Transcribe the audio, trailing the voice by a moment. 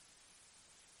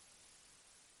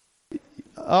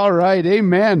All right,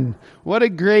 amen. What a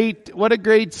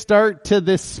great start to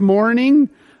this morning.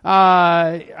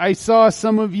 I saw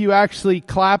some of you actually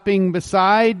clapping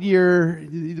beside your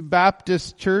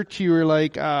Baptist church. You were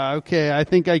like, okay, I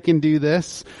think I can do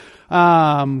this.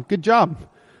 Good job.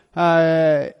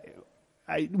 One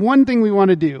thing we want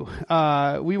to do,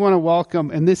 we want to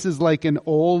welcome, and this is like an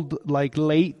old,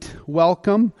 late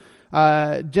welcome.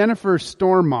 Jennifer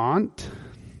Stormont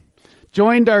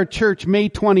joined our church May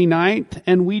 29th,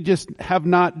 and we just have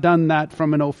not done that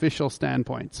from an official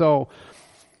standpoint. So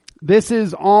this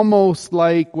is almost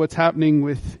like what's happening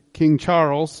with King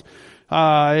Charles.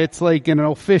 It's like an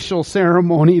official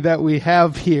ceremony that we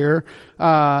have here.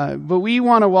 But we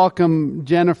want to welcome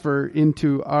Jennifer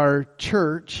into our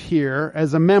church here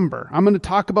as a member. I'm going to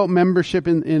talk about membership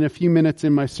in a few minutes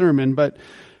in my sermon, but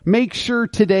make sure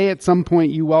today at some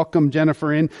point you welcome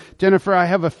Jennifer in. Jennifer, I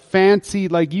have a fancy, you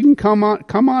can come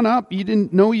on up. You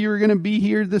didn't know you were going to be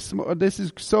here. This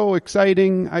is so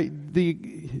exciting.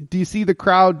 Do you see the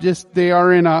crowd? They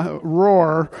are in a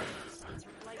roar.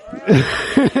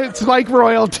 It's like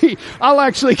royalty.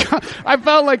 I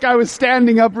felt like I was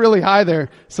standing up really high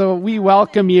there. So we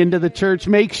welcome you into the church.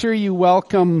 Make sure you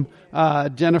welcome,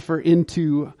 Jennifer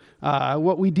into,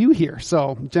 what we do here.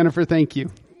 So Jennifer, thank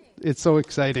you. It's so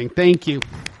exciting. Thank you.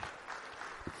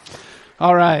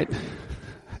 All right.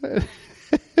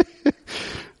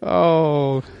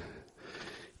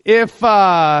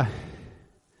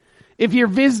 If you're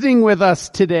visiting with us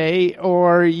today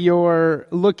or you're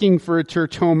looking for a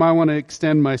church home, I want to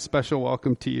extend my special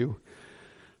welcome to you.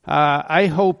 I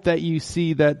hope that you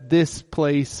see that this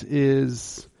place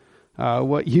is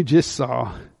what you just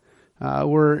saw.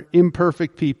 We're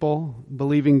imperfect people,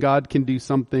 believing God can do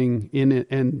something in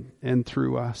it and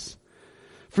through us.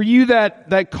 For you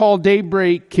that call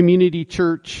Daybreak Community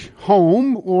Church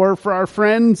home, or for our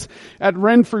friends at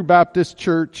Renfrew Baptist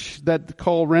Church that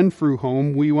call Renfrew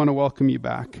home, we want to welcome you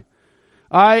back.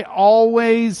 I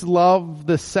always love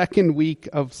the second week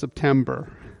of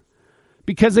September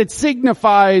because it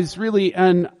signifies really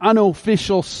an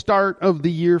unofficial start of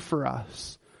the year for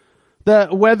us. The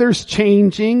weather's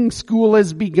changing. School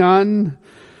has begun.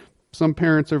 Some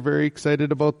parents are very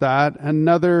excited about that.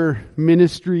 Another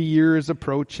ministry year is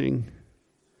approaching.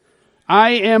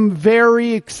 I am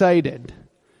very excited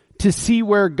to see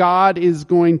where God is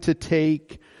going to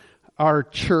take our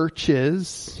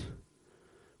churches,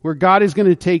 where God is going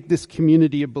to take this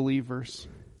community of believers.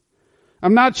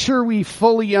 I'm not sure we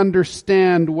fully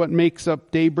understand what makes up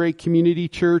Daybreak Community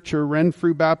Church or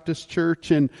Renfrew Baptist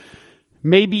Church, and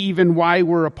maybe even why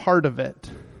we're a part of it.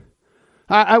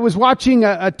 I was watching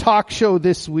a talk show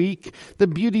this week. The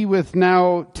beauty with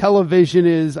now television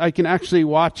is I can actually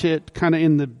watch it kind of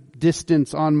in the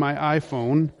distance on my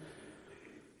iPhone.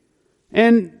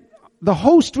 And the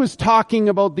host was talking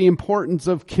about the importance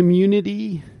of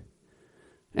community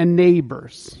and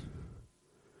neighbors.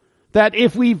 That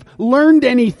if we've learned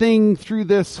anything through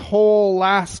this whole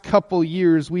last couple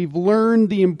years, we've learned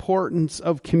the importance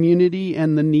of community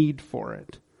and the need for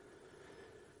it.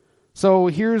 So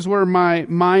here's where my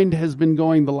mind has been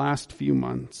going the last few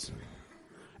months.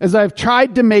 As I've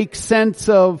tried to make sense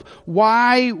of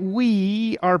why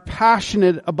we are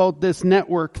passionate about this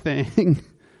network thing,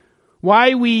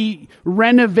 why we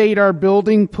renovate our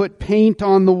building, put paint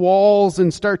on the walls,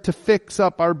 and start to fix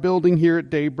up our building here at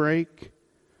Daybreak,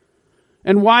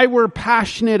 and why we're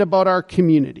passionate about our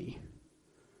community.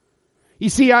 You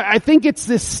see, I think it's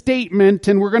this statement,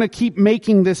 and we're going to keep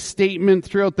making this statement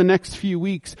throughout the next few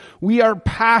weeks. We're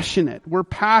passionate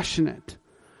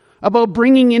about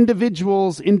bringing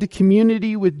individuals into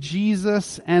community with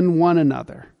Jesus and one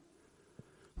another.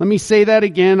 Let me say that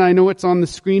again. I know it's on the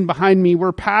screen behind me.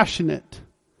 We're passionate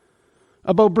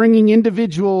about bringing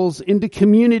individuals into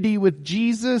community with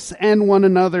Jesus and one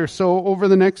another. So over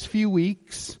the next few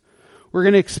weeks, we're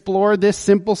going to explore this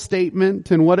simple statement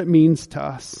and what it means to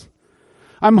us.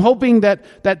 I'm hoping that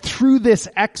through this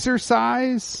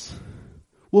exercise,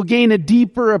 we'll gain a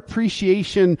deeper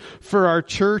appreciation for our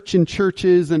church and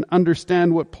churches and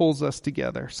understand what pulls us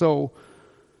together. So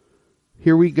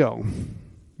here we go.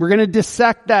 We're going to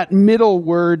dissect that middle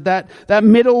word, that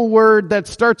middle word that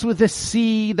starts with a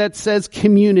C that says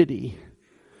community.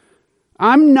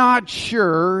 I'm not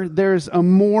sure there's a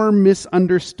more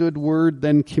misunderstood word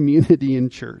than community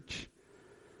in church.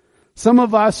 Some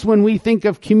of us, when we think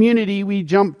of community, we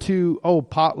jump to,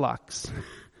 potlucks.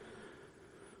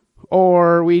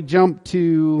 Or we jump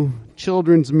to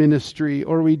children's ministry.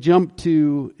 Or we jump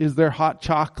to, is there hot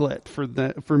chocolate for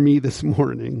me this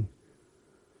morning?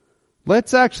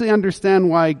 Let's actually understand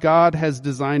why God has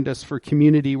designed us for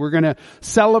community. We're going to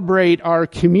celebrate our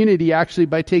community actually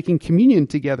by taking communion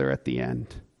together at the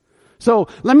end. So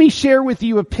let me share with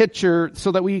you a picture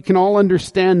so that we can all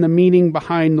understand the meaning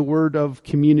behind the word of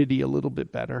community a little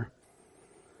bit better.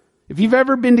 If you've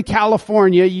ever been to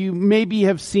California, you maybe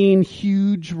have seen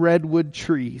huge redwood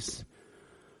trees.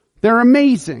 They're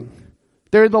amazing.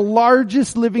 They're the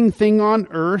largest living thing on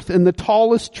earth and the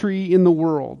tallest tree in the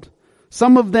world.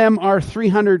 Some of them are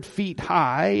 300 feet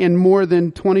high and more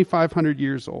than 2,500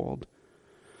 years old.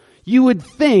 You would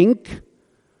think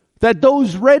that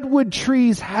those redwood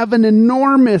trees have an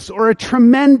enormous or a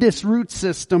tremendous root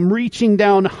system reaching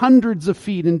down hundreds of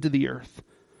feet into the earth.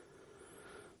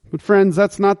 But friends,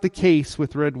 that's not the case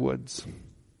with redwoods.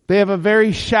 They have a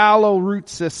very shallow root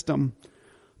system.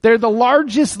 They're the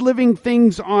largest living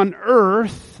things on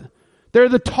earth. They're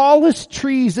the tallest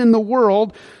trees in the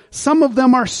world. Some of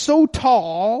them are so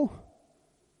tall,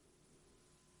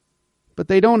 but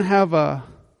they don't have a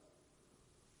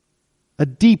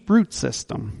deep root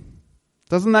system.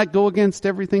 Doesn't that go against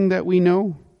everything that we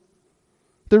know?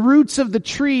 The roots of the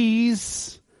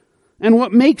trees and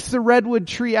what makes the redwood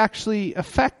tree actually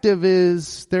effective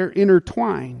is they're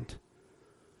intertwined.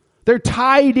 They're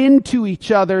tied into each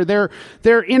other.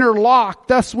 They're interlocked.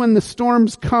 Thus, when the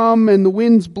storms come and the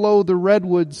winds blow, the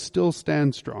redwoods still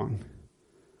stand strong.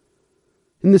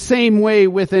 In the same way,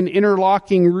 with an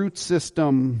interlocking root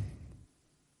system,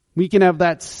 we can have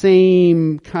that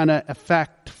same kind of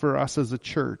effect for us as a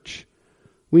church.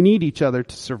 We need each other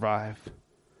to survive.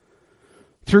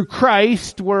 Through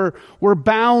Christ, we're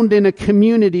bound in a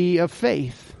community of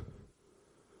faith.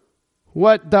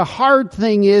 What the hard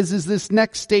thing is this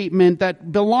next statement,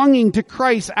 that belonging to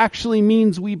Christ actually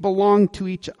means we belong to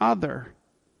each other.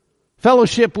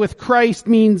 Fellowship with Christ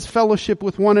means fellowship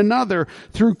with one another.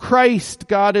 Through Christ,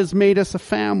 God has made us a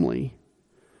family.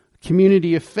 A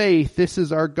community of faith. This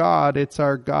is our God. It's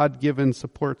our God-given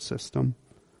support system.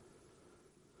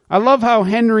 I love how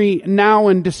Henry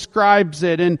Nouwen describes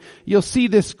it, and you'll see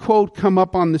this quote come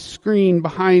up on the screen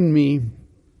behind me.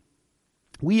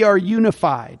 We are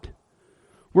unified.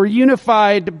 We're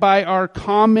unified by our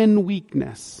common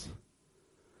weakness.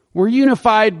 We're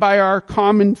unified by our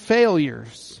common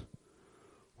failures.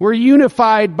 We're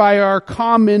unified by our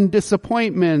common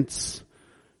disappointments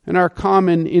and our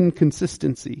common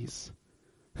inconsistencies.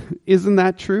 Isn't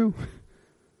that true?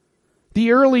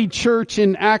 The early church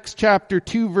in Acts chapter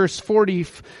 2 verse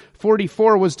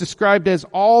 44 was described as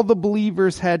all the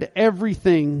believers had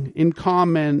everything in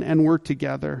common and were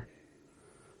together.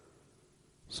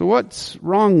 So what's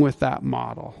wrong with that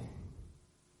model?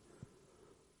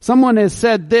 Someone has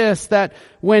said this, that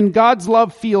when God's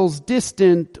love feels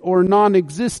distant or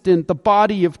non-existent, the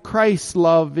body of Christ's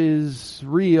love is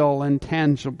real and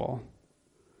tangible.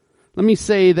 Let me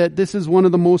say that this is one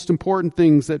of the most important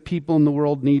things that people in the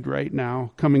world need right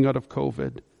now, coming out of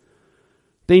COVID.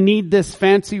 They need this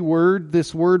fancy word,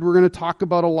 this word we're going to talk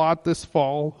about a lot this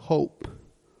fall, hope.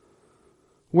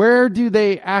 Where do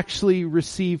they actually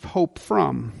receive hope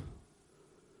from?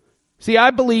 See,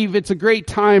 I believe it's a great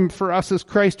time for us as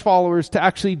Christ followers to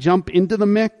actually jump into the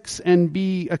mix and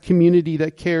be a community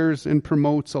that cares and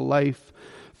promotes a life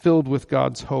filled with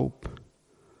God's hope.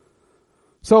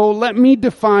 So let me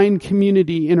define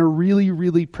community in a really,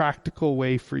 really practical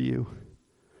way for you.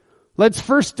 Let's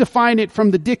first define it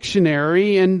from the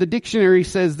dictionary, and the dictionary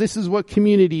says this is what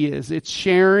community is. It's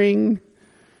sharing,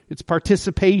 it's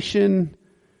participation,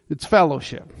 it's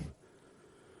fellowship.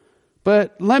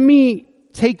 But let me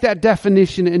take that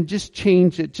definition and just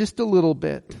change it just a little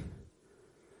bit.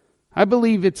 I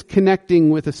believe it's connecting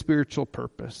with a spiritual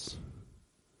purpose.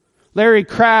 Larry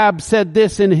Crabb said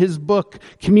this in his book,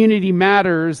 Community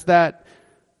Matters, that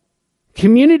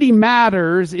community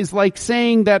matters is like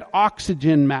saying that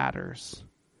oxygen matters.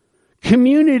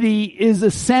 Community is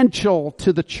essential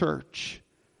to the church.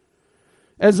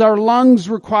 As our lungs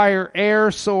require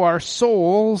air, so our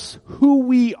souls, who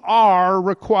we are,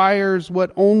 requires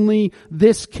what only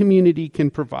this community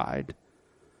can provide.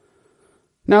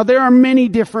 Now, there are many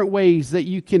different ways that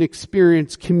you can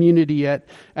experience community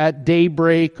at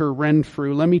Daybreak or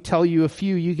Renfrew. Let me tell you a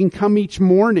few. You can come each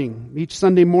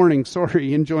Sunday morning,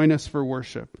 and join us for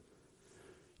worship.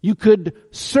 You could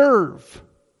serve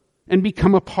and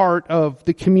become a part of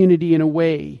the community in a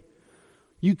way.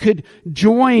 You could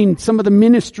join some of the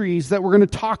ministries that we're going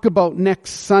to talk about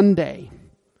next Sunday.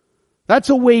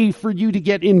 That's a way for you to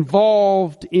get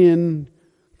involved in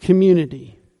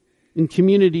community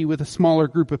with a smaller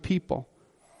group of people.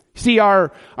 See,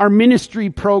 our ministry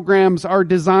programs are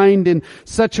designed in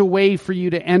such a way for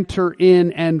you to enter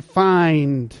in and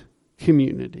find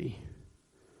community.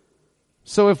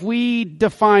 So if we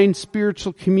define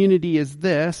spiritual community as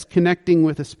this, connecting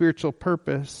with a spiritual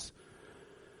purpose,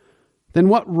 then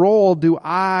what role do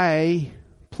I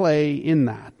play in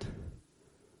that?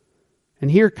 And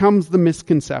here comes the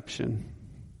misconception.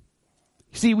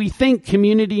 See, we think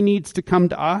community needs to come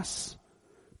to us,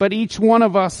 but each one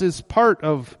of us is part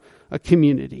of a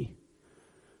community.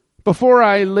 Before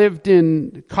I lived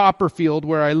in Copperfield,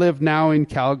 where I live now in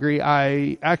Calgary,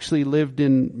 I actually lived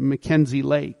in Mackenzie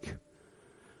Lake.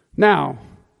 Now,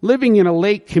 living in a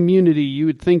lake community you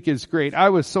would think is great. I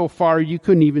was so far you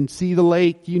couldn't even see the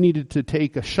lake. You needed to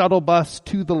take a shuttle bus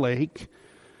to the lake.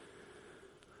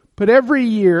 But every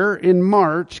year in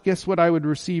March, guess what I would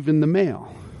receive in the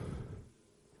mail?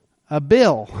 A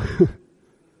bill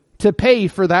to pay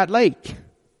for that lake.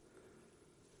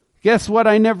 Guess what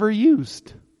I never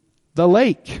used? The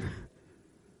lake.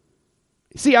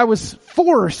 See, I was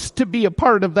forced to be a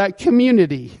part of that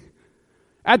community.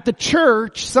 At the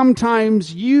church,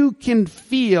 sometimes you can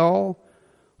feel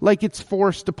like it's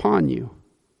forced upon you.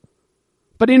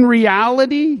 But in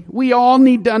reality, we all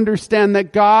need to understand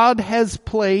that God has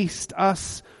placed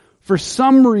us for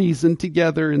some reason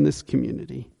together in this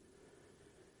community.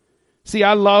 See,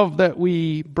 I love that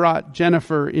we brought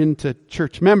Jennifer into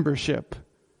church membership.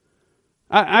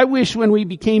 I wish when we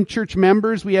became church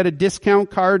members, we had a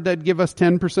discount card that'd give us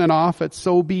 10% off at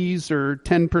Sobeys or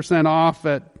 10% off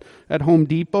at Home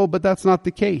Depot, but that's not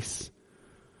the case.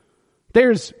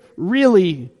 There's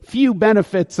really few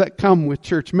benefits that come with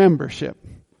church membership.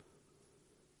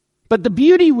 But the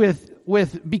beauty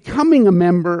with becoming a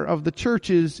member of the church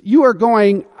is you are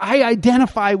going, I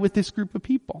identify with this group of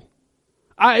people.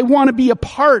 I want to be a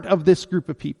part of this group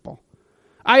of people.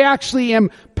 I actually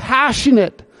am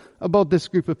passionate about this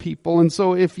group of people. And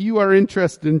so if you are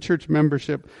interested in church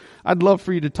membership, I'd love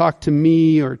for you to talk to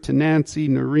me or to Nancy,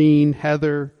 Noreen,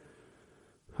 Heather,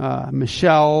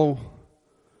 Michelle.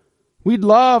 We'd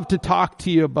love to talk to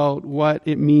you about what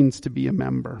it means to be a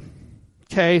member.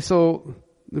 Okay, so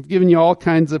I've given you all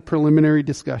kinds of preliminary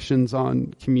discussions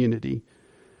on community.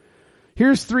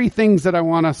 Here's 3 things that I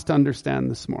want us to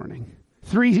understand this morning.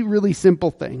 3 really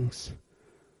simple things.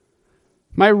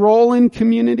 My role in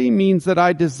community means that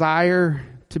I desire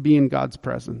to be in God's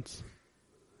presence.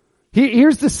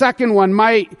 Here's the second one.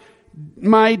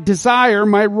 My desire,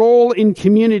 my role in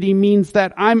community means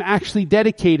that I'm actually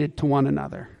dedicated to one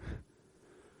another.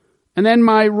 And then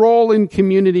my role in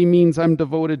community means I'm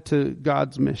devoted to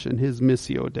God's mission, His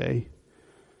Missio Dei.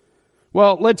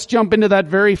 Well, let's jump into that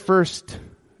very first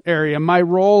area. My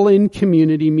role in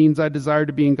community means I desire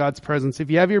to be in God's presence. If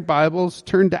you have your Bibles,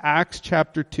 turn to Acts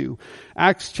chapter 2.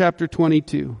 Acts chapter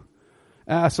 22.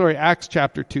 Acts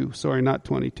chapter 2. Sorry, not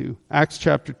 22. Acts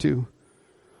chapter 2.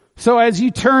 So as you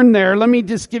turn there, let me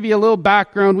just give you a little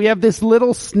background. We have this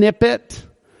little snippet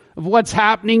of what's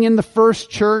happening in the first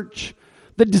church.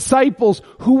 The disciples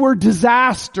who were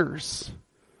disasters.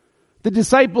 The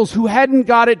disciples who hadn't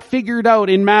got it figured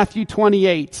out in Matthew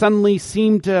 28 suddenly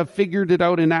seemed to have figured it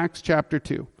out in Acts chapter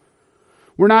 2.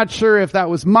 We're not sure if that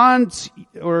was months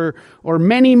or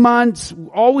many months.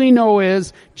 All we know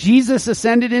is Jesus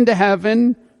ascended into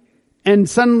heaven and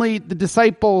suddenly the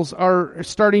disciples are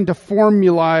starting to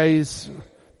formalize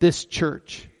this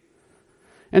church.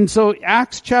 And so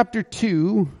Acts chapter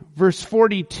 2, verse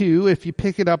 42, if you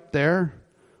pick it up there,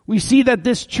 we see that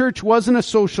this church wasn't a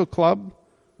social club.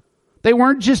 They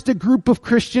weren't just a group of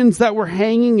Christians that were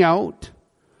hanging out.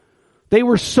 They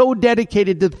were so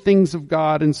dedicated to the things of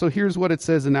God. And so here's what it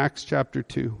says in Acts chapter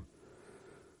 2.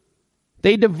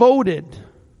 They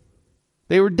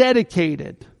were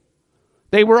dedicated.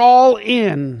 They were all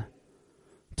in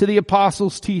to the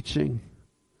apostles' teaching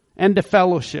and to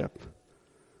fellowship,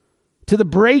 to the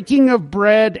breaking of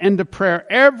bread and to prayer.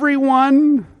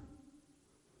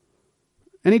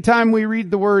 Anytime we read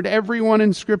the word everyone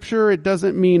in Scripture, it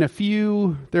doesn't mean a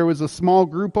few. There was a small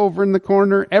group over in the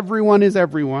corner. Everyone is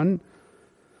everyone.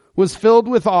 Was filled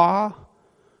with awe.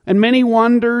 And many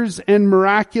wonders and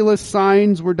miraculous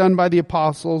signs were done by the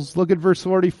apostles. Look at verse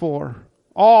 44.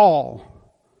 All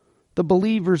the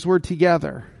believers were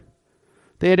together.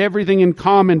 They had everything in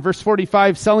common. Verse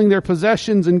 45, selling their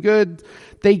possessions and goods,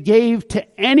 they gave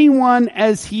to anyone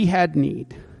as he had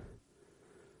need.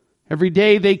 Every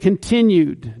day they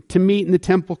continued to meet in the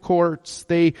temple courts.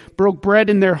 They broke bread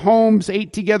in their homes,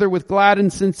 ate together with glad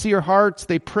and sincere hearts.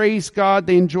 They praised God.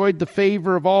 They enjoyed the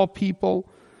favor of all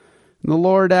people. And the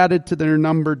Lord added to their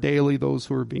number daily those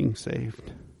who were being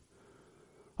saved.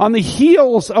 On the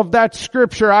heels of that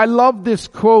scripture, I love this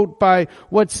quote by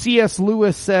what C.S.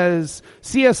 Lewis says.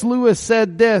 C.S. Lewis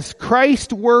said this,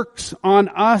 Christ works on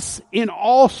us in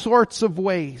all sorts of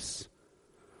ways.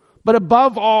 But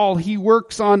above all, he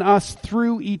works on us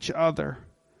through each other.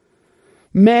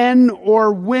 Men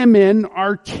or women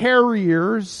are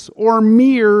carriers or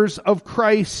mirrors of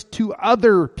Christ to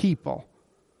other people.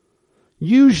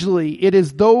 Usually it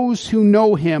is those who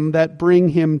know him that bring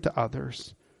him to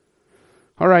others.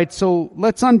 All right, so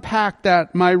let's unpack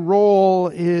that. My role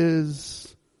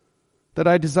is that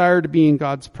I desire to be in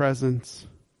God's presence.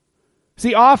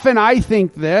 See, often I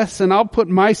think this, and I'll put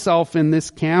myself in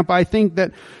this camp, I think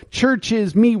that church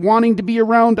is me wanting to be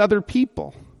around other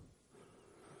people.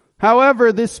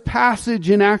 However, this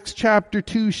passage in Acts chapter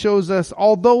 2 shows us,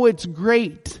 although it's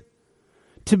great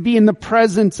to be in the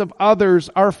presence of others,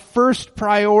 our first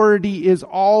priority is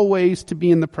always to be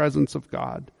in the presence of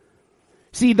God.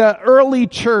 See, the early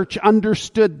church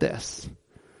understood this.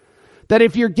 That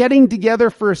if you're getting together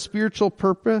for a spiritual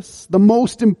purpose, the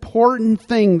most important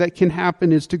thing that can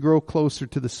happen is to grow closer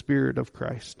to the Spirit of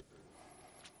Christ.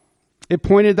 It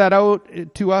pointed that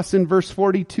out to us in verse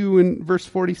 42 and verse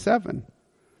 47.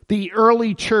 The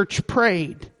early church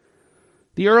prayed.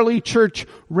 The early church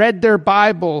read their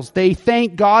Bibles. They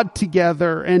thanked God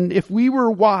together. And if we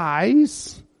were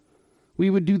wise, we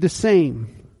would do the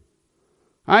same.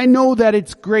 I know that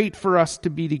it's great for us to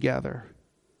be together.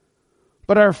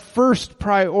 But our first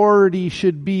priority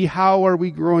should be, how are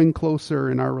we growing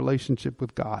closer in our relationship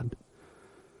with God?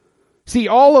 See,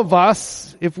 all of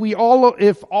us, if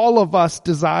all of us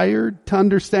desired to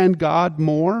understand God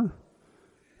more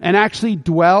and actually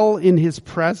dwell in his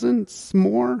presence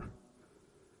more,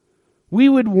 we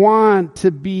would want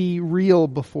to be real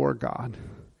before God. Do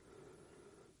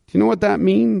you know what that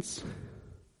means?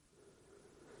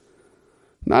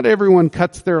 Not everyone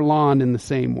cuts their lawn in the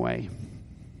same way,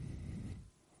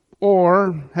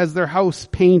 or has their house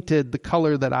painted the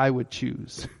color that I would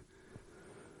choose.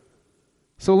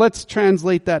 So let's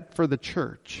translate that for the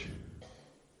church.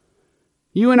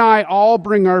 You and I all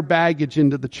bring our baggage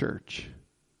into the church.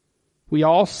 We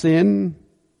all sin.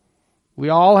 We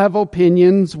all have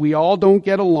opinions. We all don't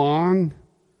get along.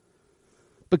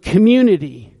 But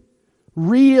community,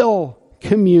 real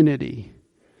community,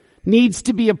 needs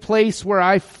to be a place where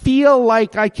I feel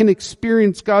like I can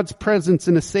experience God's presence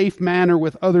in a safe manner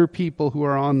with other people who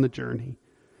are on the journey.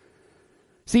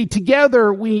 See,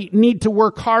 together we need to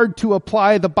work hard to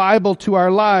apply the Bible to our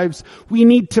lives. We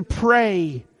need to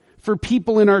pray for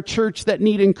people in our church that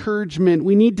need encouragement.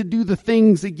 We need to do the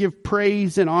things that give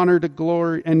praise and honor to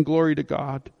glory to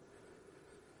God.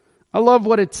 I love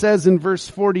what it says in verse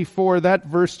 44. That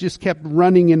verse just kept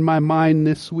running in my mind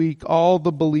this week. All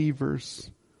the believers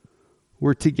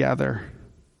were together.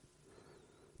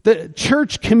 The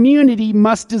church community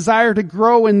must desire to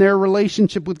grow in their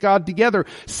relationship with God together.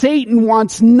 Satan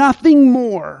wants nothing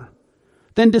more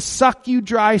than to suck you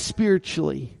dry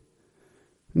spiritually.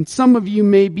 And some of you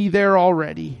may be there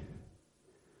already.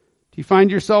 Do you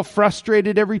find yourself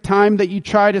frustrated every time that you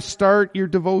try to start your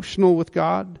devotional with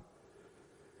God?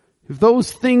 If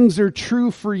those things are true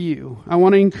for you, I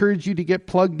want to encourage you to get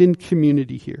plugged in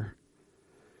community here,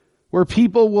 where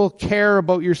people will care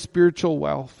about your spiritual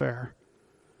welfare,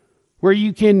 where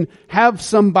you can have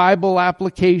some Bible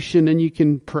application and you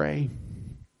can pray.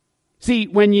 See,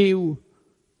 when you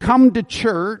come to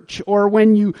church, or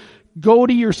when you go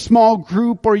to your small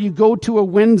group, or you go to a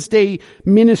Wednesday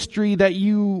ministry that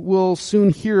you will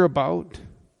soon hear about,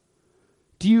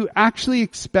 do you actually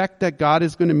expect that God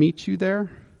is going to meet you there?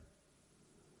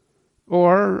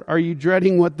 Or are you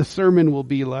dreading what the sermon will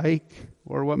be like,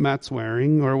 or what Matt's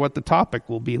wearing, or what the topic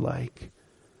will be like?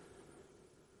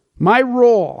 My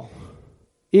role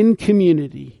in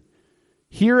community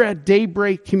here at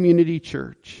Daybreak Community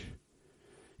Church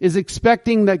is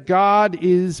expecting that God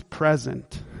is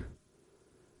present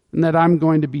and that I'm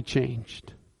going to be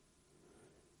changed.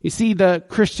 You see, the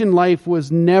Christian life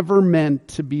was never meant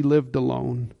to be lived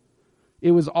alone.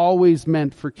 It was always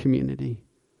meant for community.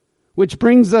 Which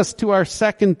brings us to our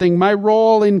second thing. My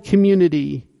role in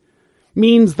community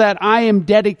means that I am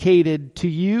dedicated to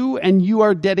you and you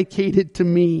are dedicated to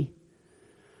me.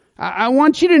 I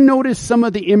want you to notice some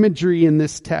of the imagery in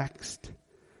this text.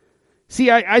 See,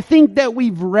 I think that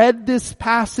we've read this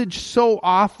passage so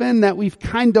often that we've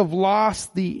kind of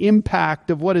lost the impact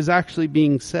of what is actually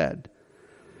being said.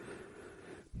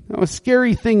 Now, a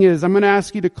scary thing is, I'm going to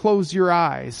ask you to close your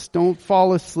eyes. Don't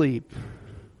fall asleep.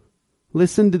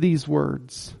 Listen to these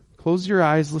words. Close your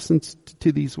eyes, listen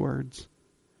to these words.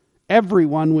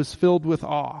 Everyone was filled with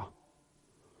awe.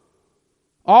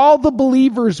 All the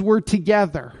believers were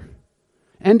together,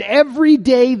 and every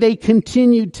day they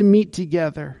continued to meet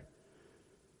together.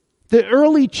 The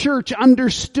early church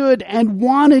understood and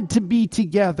wanted to be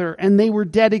together, and they were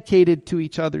dedicated to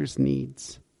each other's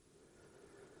needs.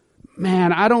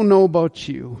 man, I don't know about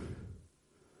you,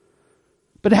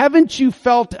 but haven't you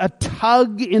felt a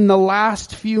tug in the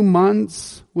last few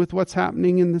months with what's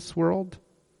happening in this world?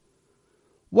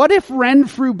 What if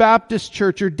Renfrew Baptist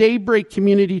Church or Daybreak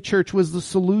Community Church was the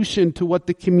solution to what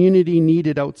the community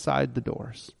needed outside the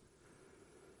doors?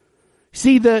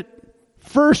 See, the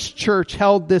first church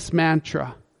held this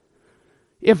mantra.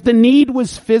 If the need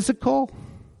was physical,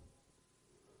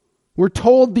 we're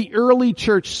told the early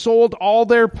church sold all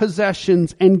their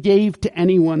possessions and gave to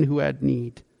anyone who had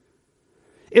need.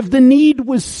 If the need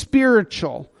was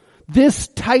spiritual, this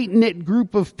tight-knit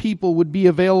group of people would be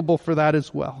available for that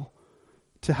as well,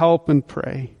 to help and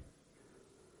pray.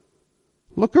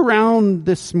 Look around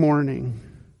this morning.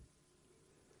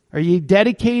 Are you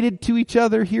dedicated to each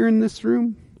other here in this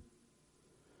room?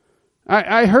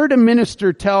 I heard a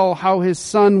minister tell how his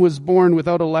son was born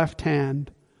without a left hand.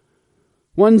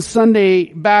 One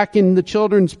Sunday back in the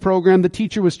children's program, the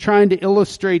teacher was trying to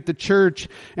illustrate the church,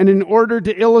 and in order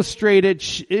to illustrate it,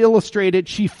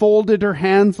 she folded her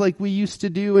hands like we used to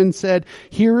do and said,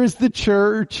 "Here is the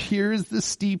church, here is the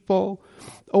steeple.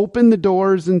 Open the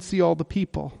doors and see all the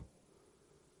people."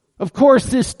 Of course,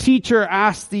 this teacher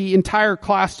asked the entire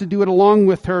class to do it along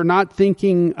with her, not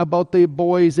thinking about the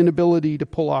boy's inability to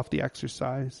pull off the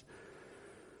exercise.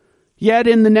 Yet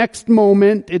in the next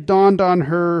moment, it dawned on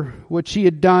her what she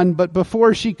had done, but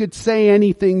before she could say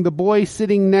anything, the boy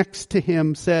sitting next to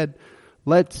him said,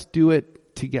 "Let's do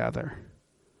it together."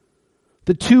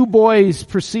 The two boys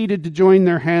proceeded to join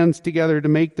their hands together to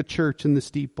make the church in the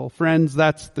steeple. Friends,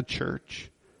 that's the church.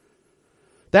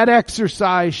 That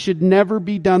exercise should never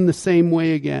be done the same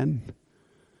way again.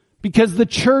 Because the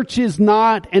church is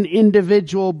not an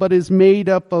individual, but is made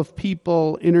up of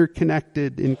people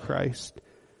interconnected in Christ.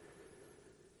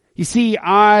 You see,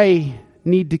 I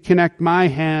need to connect my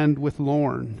hand with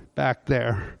Lorne back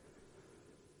there.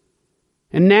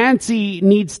 And Nancy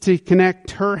needs to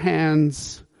connect her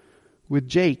hands with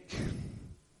Jake.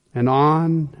 And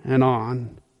on and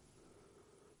on.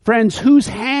 Friends, whose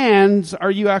hands are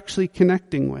you actually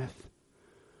connecting with?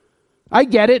 I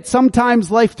get it. Sometimes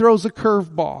life throws a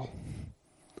curveball.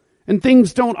 And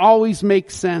things don't always make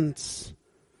sense.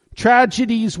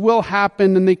 Tragedies will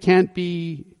happen and they can't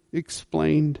be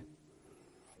explained.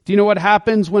 Do you know what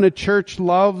happens when a church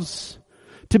loves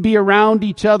to be around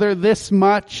each other this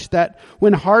much that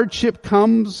when hardship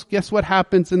comes, guess what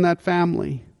happens in that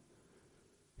family?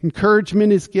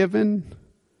 Encouragement is given.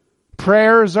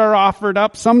 Prayers are offered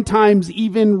up. Sometimes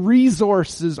even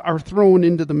resources are thrown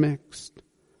into the mix.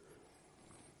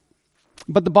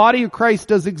 But the body of Christ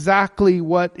does exactly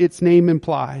what its name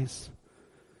implies.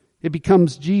 It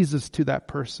becomes Jesus to that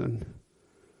person.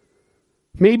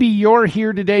 Maybe you're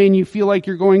here today and you feel like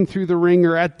you're going through the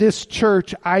ringer. At this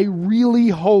church, I really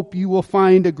hope you will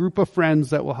find a group of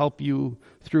friends that will help you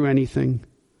through anything.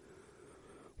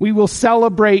 We will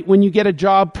celebrate when you get a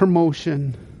job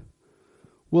promotion.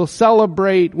 We'll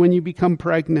celebrate when you become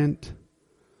pregnant.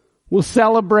 We'll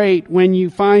celebrate when you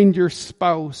find your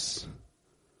spouse.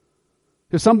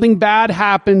 If something bad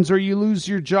happens or you lose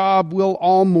your job, we'll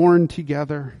all mourn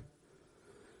together.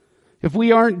 If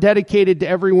we aren't dedicated to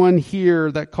everyone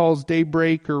here that calls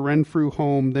Daybreak or Renfrew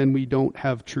home, then we don't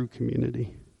have true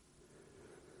community.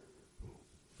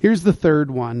 Here's the third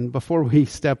one before we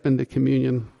step into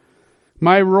communion.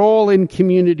 My role in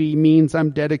community means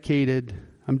I'm dedicated.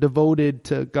 I'm devoted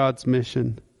to God's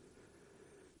mission.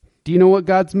 Do you know what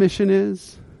God's mission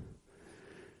is?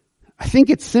 I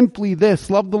think it's simply this: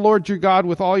 love the Lord your God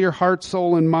with all your heart,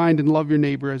 soul, and mind, and love your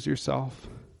neighbor as yourself.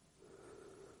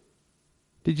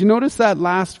 Did you notice that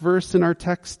last verse in our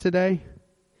text today?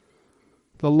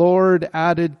 The Lord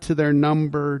added to their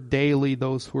number daily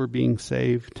those who are being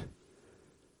saved.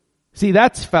 See,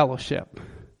 that's fellowship.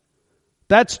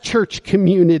 That's church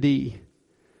community.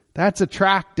 That's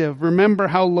attractive. Remember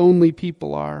how lonely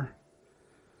people are.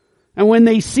 And when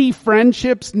they see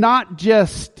friendships, not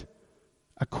just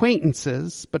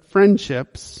acquaintances, but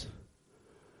friendships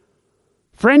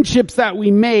that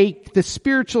we make, the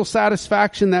spiritual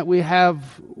satisfaction that we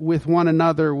have with one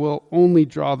another will only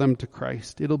draw them to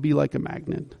Christ. It'll be like a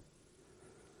magnet.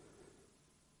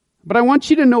 But I want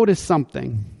you to notice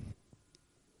something.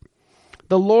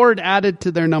 The Lord added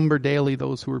to their number daily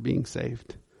those who were being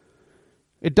saved.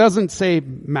 It doesn't say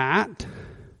Matt.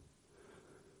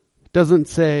 It doesn't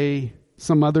say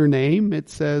some other name. It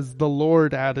says the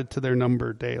Lord added to their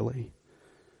number daily.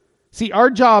 See, our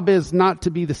job is not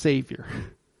to be the Savior.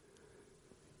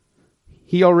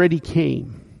 He already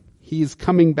came. He is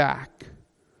coming back.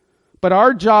 But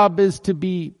our job is to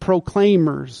be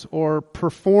proclaimers or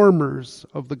performers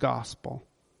of the gospel.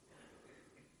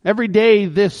 Every day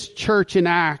this church in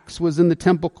Acts was in the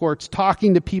temple courts,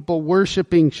 talking to people,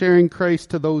 worshiping, sharing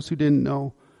Christ to those who didn't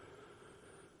know.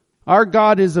 Our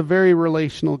God is a very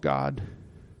relational God.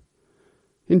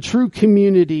 In true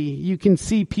community, you can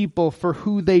see people for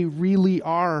who they really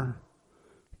are.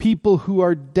 People who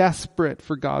are desperate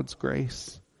for God's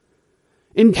grace.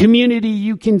 In community,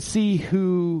 you can see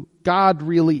who God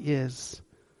really is.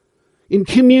 In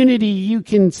community, you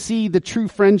can see the true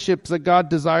friendships that God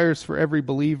desires for every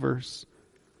believer.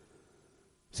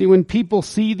 See, when people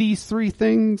see these three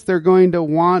things, they're going to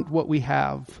want what we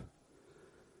have.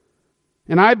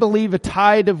 And I believe a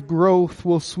tide of growth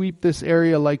will sweep this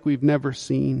area like we've never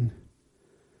seen.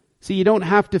 See, you don't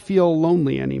have to feel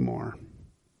lonely anymore.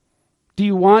 Do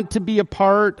you want to be a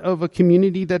part of a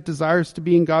community that desires to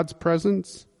be in God's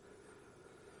presence?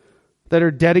 That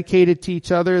are dedicated to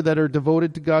each other, that are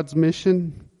devoted to God's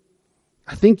mission?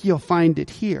 I think you'll find it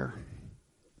here.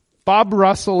 Bob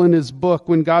Russell in his book,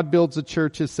 When God Builds a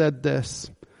Church, has said this: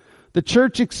 the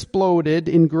church exploded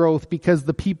in growth because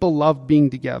the people loved being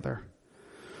together.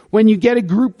 When you get a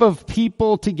group of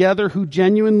people together who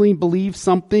genuinely believe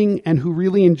something and who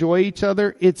really enjoy each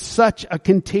other, it's such a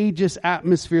contagious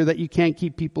atmosphere that you can't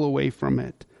keep people away from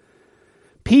it.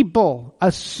 People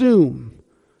assume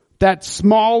that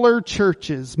smaller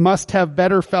churches must have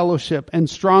better fellowship and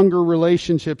stronger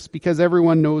relationships because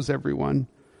everyone knows everyone.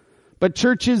 But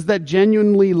churches that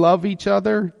genuinely love each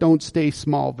other don't stay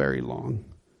small very long.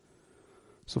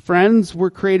 So friends, we're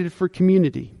created for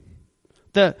community.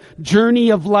 The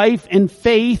journey of life and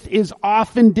faith is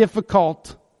often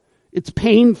difficult. It's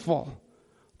painful.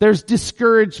 There's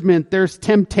discouragement, there's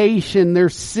temptation,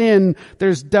 there's sin,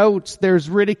 there's doubts, there's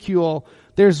ridicule,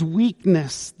 there's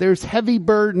weakness, there's heavy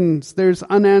burdens, there's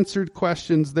unanswered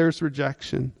questions, there's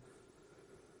rejection.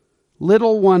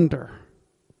 Little wonder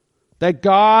that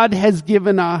God has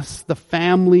given us the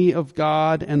family of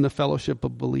God and the fellowship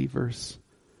of believers.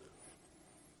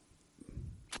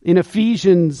 In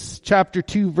Ephesians chapter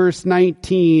 2, verse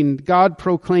 19, God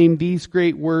proclaimed these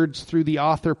great words through the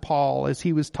author Paul as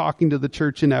he was talking to the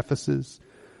church in Ephesus.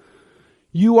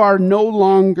 You are no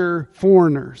longer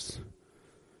foreigners.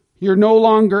 You're no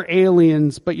longer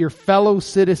aliens, but you're fellow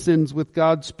citizens with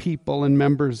God's people and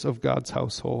members of God's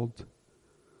household.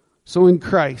 So in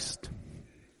Christ,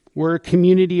 we're a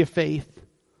community of faith,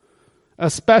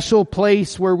 a special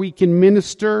place where we can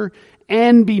minister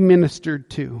and be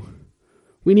ministered to.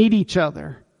 We need each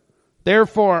other.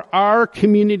 Therefore, our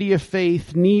community of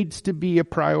faith needs to be a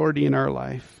priority in our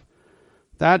life.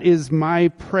 That is my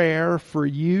prayer for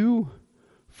you,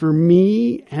 for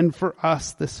me, and for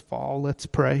us this fall. Let's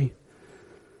pray.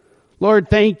 Lord,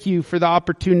 thank you for the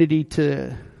opportunity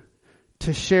to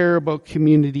share about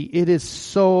community. It is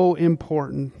so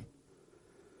important.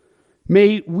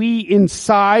 May we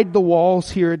inside the walls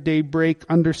here at Daybreak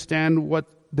understand what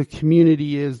the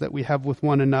community is that we have with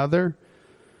one another.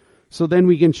 So then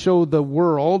we can show the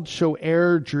world, show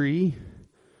Airdrie,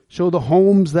 show the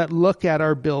homes that look at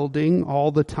our building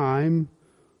all the time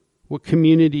what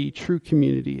community, true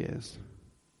community is.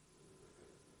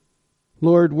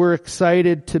 Lord, we're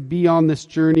excited to be on this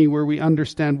journey where we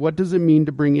understand what does it mean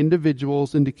to bring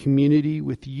individuals into community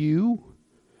with you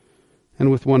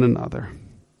and with one another.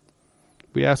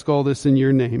 We ask all this in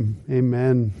your name.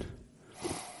 Amen.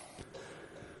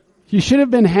 You should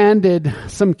have been handed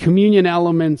some communion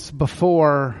elements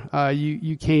before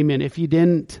you came in. If you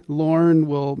didn't, Lauren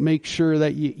will make sure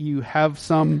that you have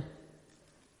some.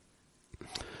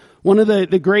 One of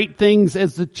the great things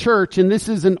as the church, and this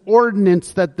is an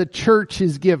ordinance that the church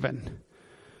is given.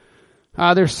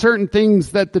 There's certain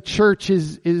things that the church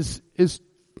is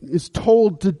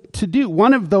told to do.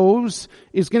 One of those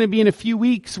is going to be in a few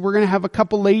weeks. We're going to have a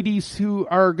couple ladies who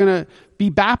are going to be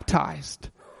baptized.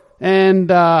 And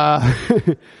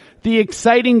the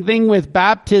exciting thing with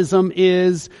baptism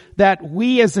is that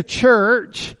we as a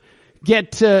church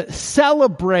get to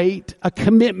celebrate a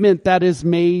commitment that is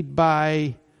made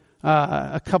by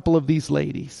a couple of these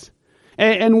ladies.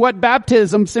 And what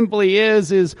baptism simply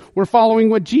is we're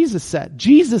following what Jesus said.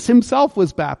 Jesus himself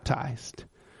was baptized.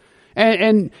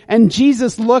 And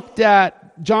Jesus looked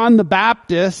at John the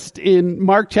Baptist in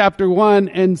Mark chapter 1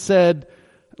 and said,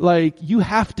 you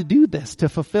have to do this to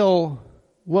fulfill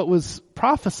what was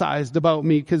prophesied about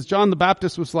me, because John the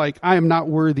Baptist was like, I am not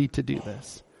worthy to do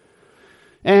this.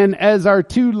 And as our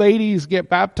two ladies get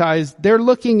baptized, they're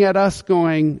looking at us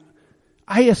going,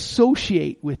 I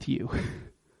associate with you.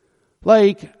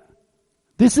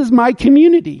 This is my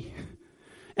community.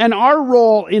 And our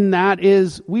role in that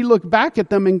is we look back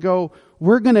at them and go,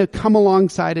 we're going to come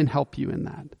alongside and help you in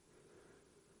that.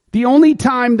 The only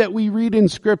time that we read in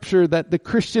Scripture that the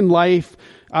Christian life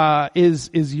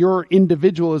is your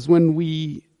individual is when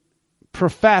we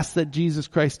profess that Jesus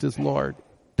Christ is Lord.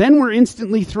 Then we're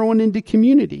instantly thrown into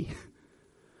community.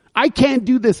 I can't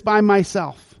do this by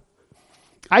myself.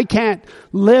 I can't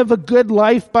live a good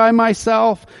life by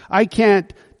myself. I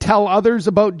can't tell others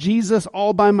about Jesus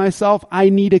all by myself. I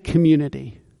need a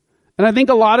community. And I think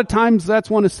a lot of times that's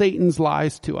one of Satan's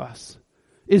lies to us,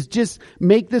 is just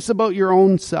make this about your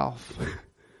own self.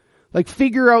 Like,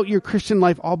 figure out your Christian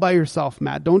life all by yourself,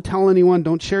 Matt. Don't tell anyone.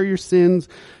 Don't share your sins.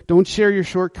 Don't share your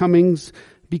shortcomings,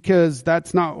 because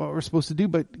that's not what we're supposed to do.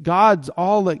 But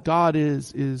all that God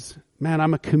is, man,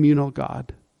 I'm a communal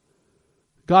God.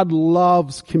 God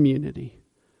loves community.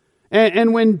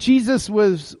 And when Jesus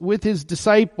was with his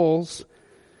disciples,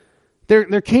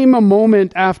 there came a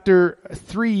moment after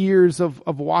 3 years of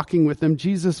walking with them.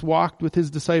 Jesus walked with his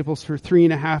disciples for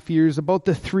 3.5 years, about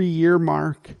the 3-year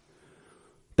mark.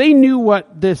 They knew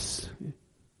what this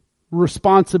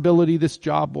responsibility, this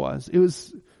job was. It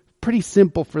was pretty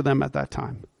simple for them at that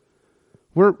time.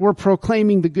 We're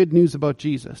proclaiming the good news about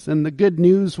Jesus. And the good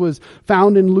news was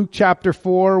found in Luke chapter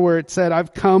 4, where it said,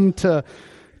 I've come to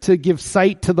give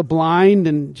sight to the blind.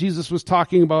 And Jesus was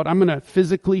talking about, I'm going to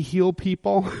physically heal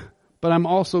people, but I'm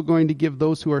also going to give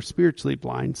those who are spiritually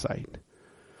blind sight.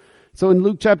 So in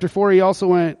Luke chapter 4, he also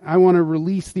went, I want to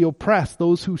release the oppressed,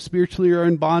 those who spiritually are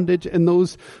in bondage, and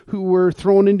those who were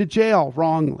thrown into jail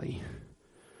wrongly.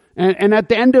 And at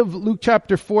the end of Luke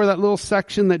chapter 4, that little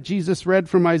section that Jesus read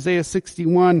from Isaiah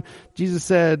 61, Jesus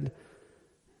said,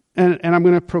 and I'm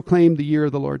going to proclaim the year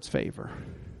of the Lord's favor.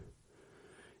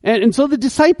 And so the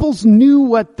disciples knew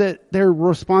what their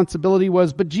responsibility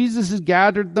was, but Jesus has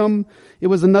gathered them. It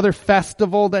was another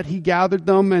festival that he gathered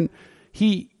them, and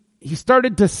he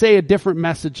started to say a different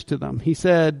message to them. He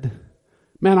said,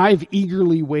 man, I've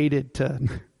eagerly waited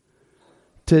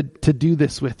to do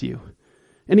this with you.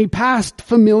 And he passed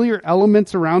familiar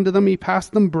elements around to them. He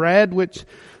passed them bread, which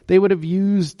they would have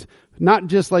used not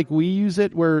just like we use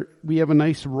it, where we have a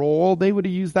nice roll. They would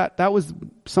have used that. That was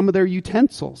some of their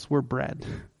utensils were bread.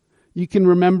 You can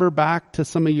remember back to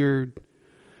some of your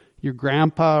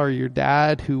grandpa or your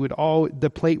dad who the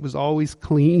plate was always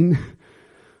clean.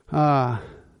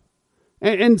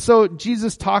 And so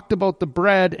Jesus talked about the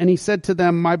bread, and he said to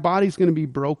them, my body's going to be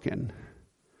broken.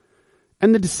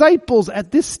 And the disciples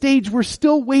at this stage were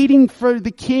still waiting for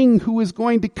the king who was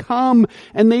going to come,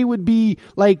 and they would be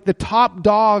like the top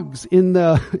dogs in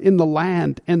the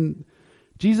land. And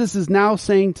Jesus is now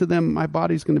saying to them, my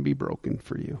body's going to be broken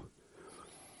for you.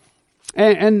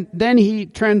 And then he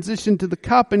transitioned to the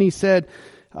cup, and he said,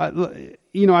 I've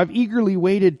eagerly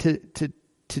waited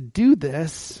to do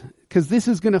this, because this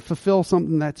is going to fulfill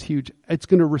something that's huge. It's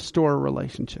going to restore a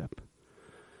relationship.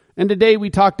 And today we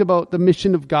talked about the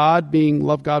mission of God being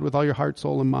love God with all your heart,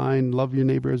 soul, and mind, love your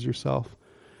neighbor as yourself.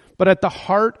 But at the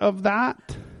heart of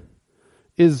that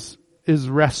is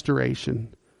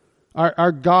restoration.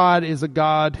 Our God is a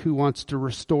God who wants to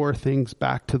restore things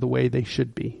back to the way they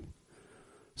should be.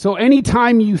 So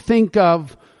anytime you think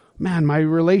of, man, my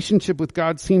relationship with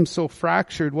God seems so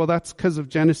fractured, well, that's because of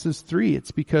Genesis 3.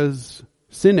 It's because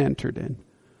sin entered in.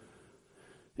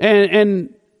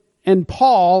 And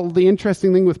Paul, the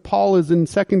interesting thing with Paul is in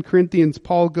 2 Corinthians,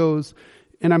 Paul goes,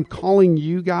 and I'm calling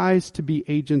you guys to be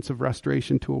agents of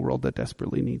restoration to a world that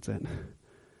desperately needs it.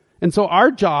 And so our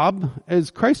job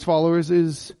as Christ followers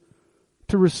is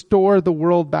to restore the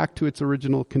world back to its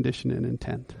original condition and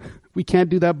intent. We can't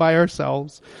do that by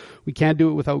ourselves. We can't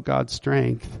do it without God's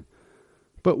strength.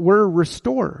 But we're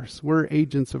restorers. We're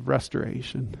agents of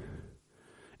restoration.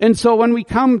 And so when we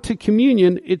come to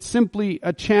communion, it's simply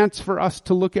a chance for us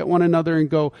to look at one another and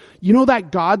go, you know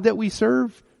that God that we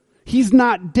serve? He's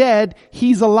not dead,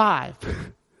 he's alive.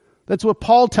 That's what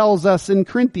Paul tells us in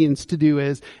Corinthians to do,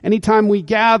 is anytime we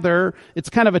gather,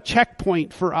 it's kind of a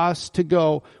checkpoint for us to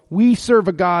go, we serve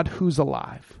a God who's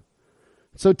alive.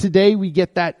 So today we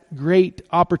get that great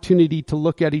opportunity to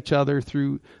look at each other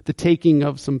through the taking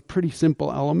of some pretty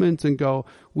simple elements and go,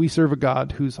 we serve a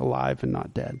God who's alive and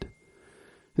not dead.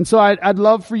 And so I'd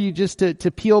love for you just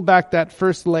to peel back that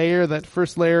first layer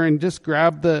and just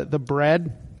grab the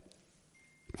bread.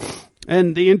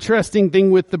 And the interesting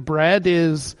thing with the bread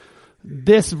is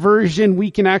this version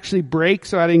we can actually break,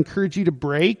 so I'd encourage you to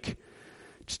break.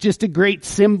 It's just a great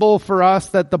symbol for us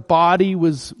that the body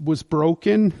was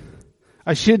broken.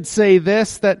 I should say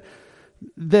this, that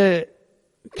the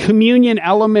communion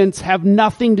elements have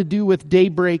nothing to do with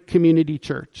Daybreak Community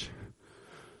Church.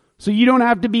 So you don't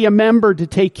have to be a member to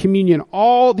take communion.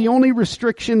 The only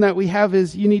restriction that we have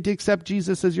is you need to accept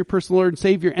Jesus as your personal Lord and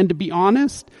Savior. And to be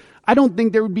honest, I don't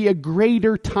think there would be a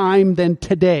greater time than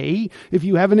today, if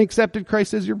you haven't accepted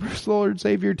Christ as your personal Lord and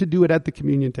Savior, to do it at the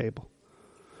communion table.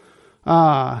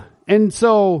 And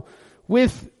so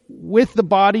with the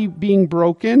body being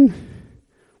broken,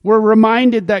 we're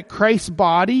reminded that Christ's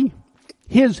body,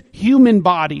 his human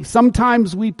body,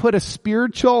 sometimes we put a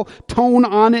spiritual tone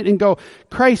on it and go,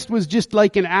 Christ was just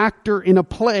like an actor in a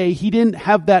play. He didn't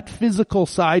have that physical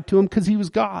side to him because he was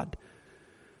God.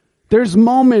 There's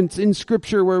moments in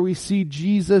Scripture where we see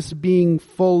Jesus being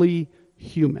fully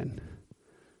human.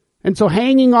 And so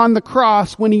hanging on the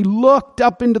cross, when he looked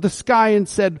up into the sky and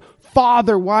said,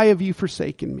 Father, why have you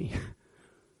forsaken me?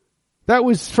 That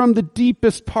was from the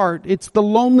deepest part. It's the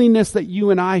loneliness that you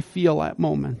and I feel at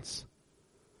moments.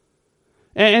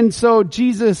 And so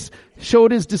Jesus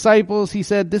showed his disciples, he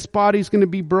said, this body's going to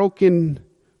be broken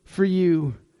for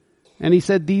you. And he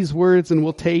said these words, and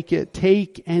we'll take it,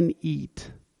 take and eat,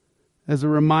 as a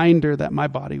reminder that my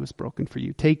body was broken for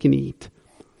you. Take and eat.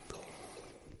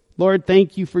 Lord,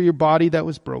 thank you for your body that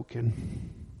was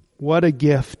broken. What a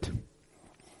gift.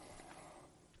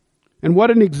 And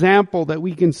what an example that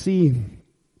we can see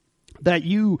that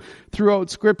you, throughout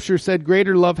Scripture, said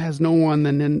greater love has no one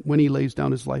than when he lays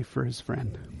down his life for his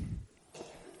friend.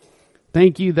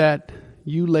 Thank you that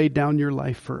you laid down your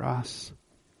life for us.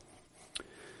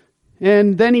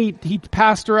 And then he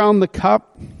passed around the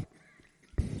cup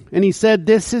and he said,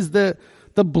 this is the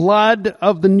blood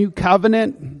of the new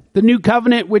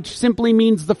covenant which simply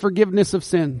means the forgiveness of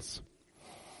sins.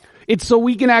 It's so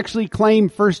we can actually claim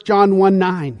 1 John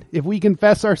 1:9. If we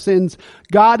confess our sins,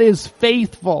 God is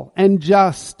faithful and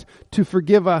just to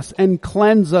forgive us and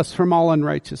cleanse us from all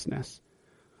unrighteousness.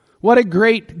 What a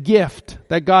great gift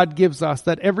that God gives us,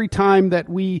 that every time that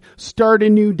we start a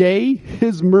new day,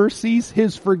 his mercies,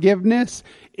 his forgiveness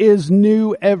is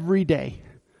new every day.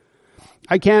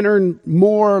 I can't earn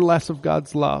more or less of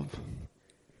God's love.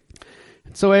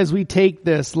 So as we take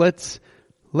this, let's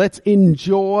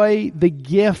enjoy the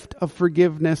gift of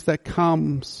forgiveness that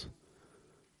comes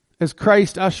as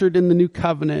Christ ushered in the new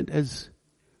covenant, as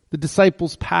the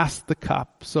disciples passed the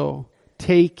cup. So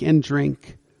take and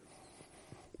drink.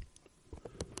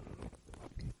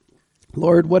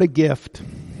 Lord, what a gift.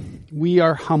 We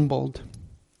are humbled.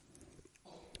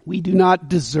 We do not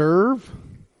deserve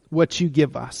what you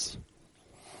give us.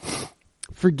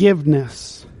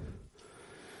 Forgiveness.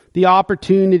 The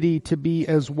opportunity to be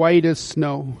as white as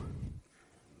snow.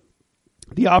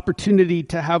 The opportunity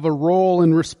to have a role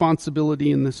and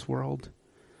responsibility in this world.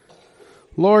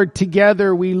 Lord,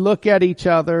 together we look at each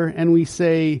other and we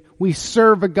say, we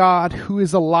serve a God who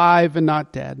is alive and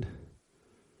not dead.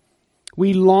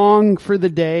 We long for the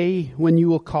day when you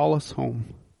will call us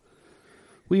home.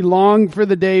 We long for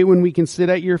the day when we can sit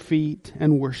at your feet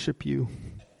and worship you.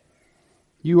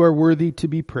 You are worthy to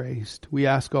be praised. We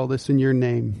ask all this in your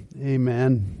name.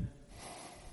 Amen.